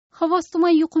Xovos tuman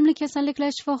yuqumli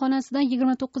kasalliklar shifoxonasidan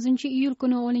 29-iyul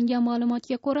kuni olingan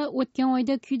ma'lumotga ko'ra, o'tgan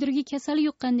oyda kuydirgi kasali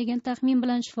yuqqan degan taxmin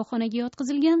bilan shifoxonaga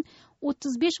yotqizilgan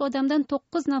 35 odamdan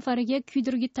 9 nafariga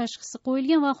kuydirgi tashxisi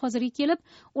qo'yilgan va hozirga kelib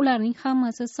ularning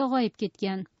hammasi sog'ayib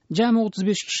ketgan. Jami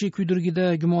 35 kishi kuydirgida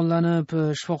gumonlanib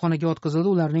shifoxonaga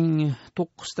yotqizildi. Ularning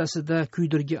 9tasida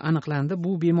kuydirgi aniqlandi.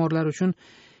 Bu bemorlar uchun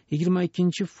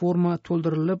 22-forma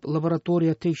to'ldirilib,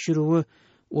 laboratoriya tekshiruvi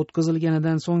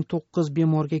o'tkazilganidan so'ng 9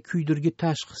 bemorga kuydirgi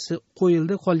tashxisi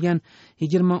qo'yildi. Qolgan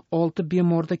 26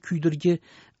 bemorda kuydirgi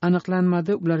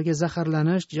aniqlanmadi. Ularga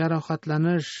zaharlanish,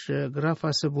 jarohatlanish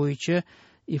grafasi bo'yicha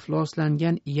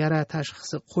ifloslangan yara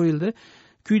tashxisi qo'yildi.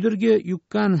 Kuydirgi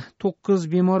yuqqan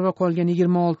 9 bemor va qolgan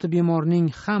 26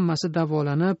 bemorning hammasi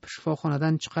davolanib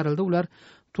shifoxonadan chiqarildi. Ular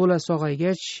to'la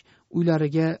sog'aygach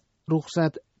uylariga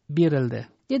ruxsat berildi,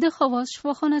 dedi Xovos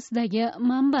shifoxonasidagi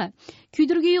manba.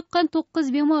 Kuydirgi yuqqan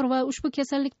 9 bemor va ushbu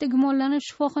kasallikda gumonlanib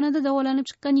shifoxonada davolanib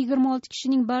chiqqan 26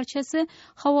 kishining barchasi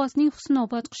Xovosning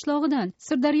Husnobod qishlog'idan.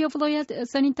 Sirdaryo viloyat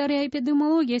sanitariya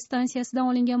epidemiologiya stansiyasidan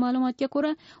olingan ma'lumotga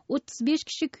ko'ra, 35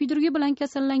 kishi kuydirgi bilan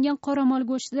kasallangan qoramol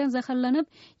g'ushtidan zaharlanib,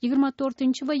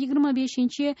 24 va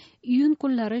 25 iyun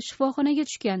kunlari shifoxonaga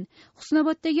tushgan.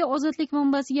 Husnoboddagi Ozodlik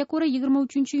manbasiga ko'ra,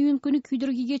 23 iyun kuni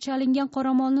kuydirgiga chalingan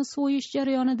qoramolni so'yish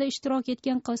jarayonida ishtirok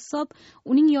etgan qassob,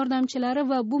 uning yordamchilari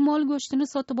va bu mol go'shtini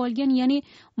sotib olgan, ya'ni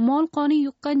mol qoni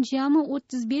yuqqan jami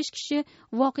 35 kishi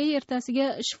voqea ertasiga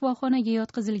shifoxonaga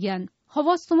yotqizilgan.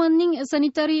 Xovos tumanining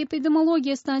sanitariya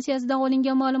epidemiologiya stansiyasidan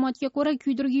olingan ma'lumotga ko'ra,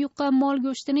 kuydirgi yuqqan mol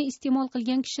go'shtini iste'mol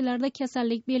qilgan kishilarda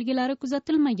kasallik belgilari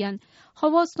kuzatilmagan.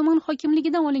 Xovos tuman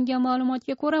hokimligidan olingan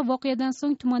ma'lumotga ko'ra, voqeadan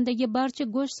so'ng tumandagi barcha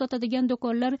go'sht sotadigan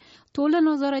do'konlar to'la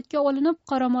nazoratga olinib,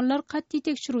 qoramollar qat'iy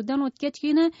tekshiruvdan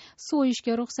o'tgachgina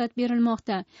so'yishga ruxsat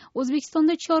berilmoqda.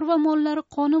 O'zbekistonda chorva mollari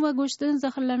qoni va go'shtidan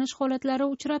zaharlanish holatlari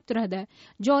uchrab turadi.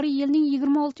 Joriy yilning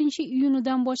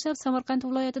 26-iyunidan boshlab Samarqand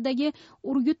viloyatidagi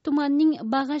Urgut tumanining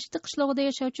Bag'ashti qishlog'ida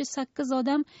yashovchi 8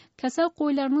 odam kasal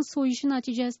qo'ylarni so'yishi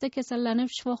natijasida kasallanib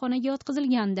shifoxonaga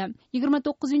yotqizilgandi.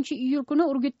 29-iyul kuni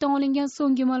Urgutdan olingan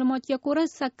so'nggi ma'lumotga ko'ra,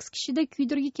 8 kishida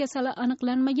kuydirgi kasali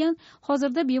aniqlanmagan.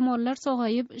 Hozirda bemorlar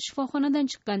sog'ayib shifoxonadan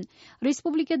chiqqan.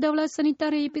 Respublika davlat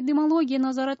sanitariya epidemiologiya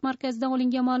nazorat markazidan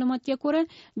olingan ma'lumotga ko'ra,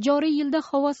 joriy yilda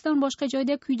Xovosdan boshqa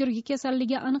joyda kuydirgi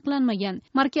kasalligi aniqlanmagan.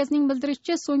 Markazning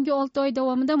bildirishicha, so'nggi 6 oy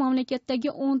davomida mamlakatdagi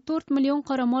 14 million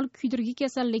qoramol kuydirgi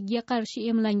kasalligiga qarshi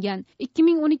emlangan.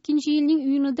 2012-yilning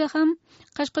iyunida ham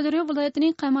Qashqadaryo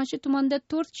viloyatining Qaymachi tumanida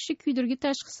 4 kishi kuydirgi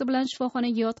tashxisi bilan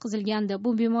shifoxonaga yotqizilgandi.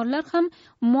 Bu bemorlar ham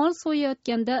mol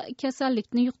so'yayotganda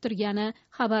kasallikni yuqtirgani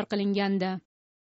xabar qilingandi.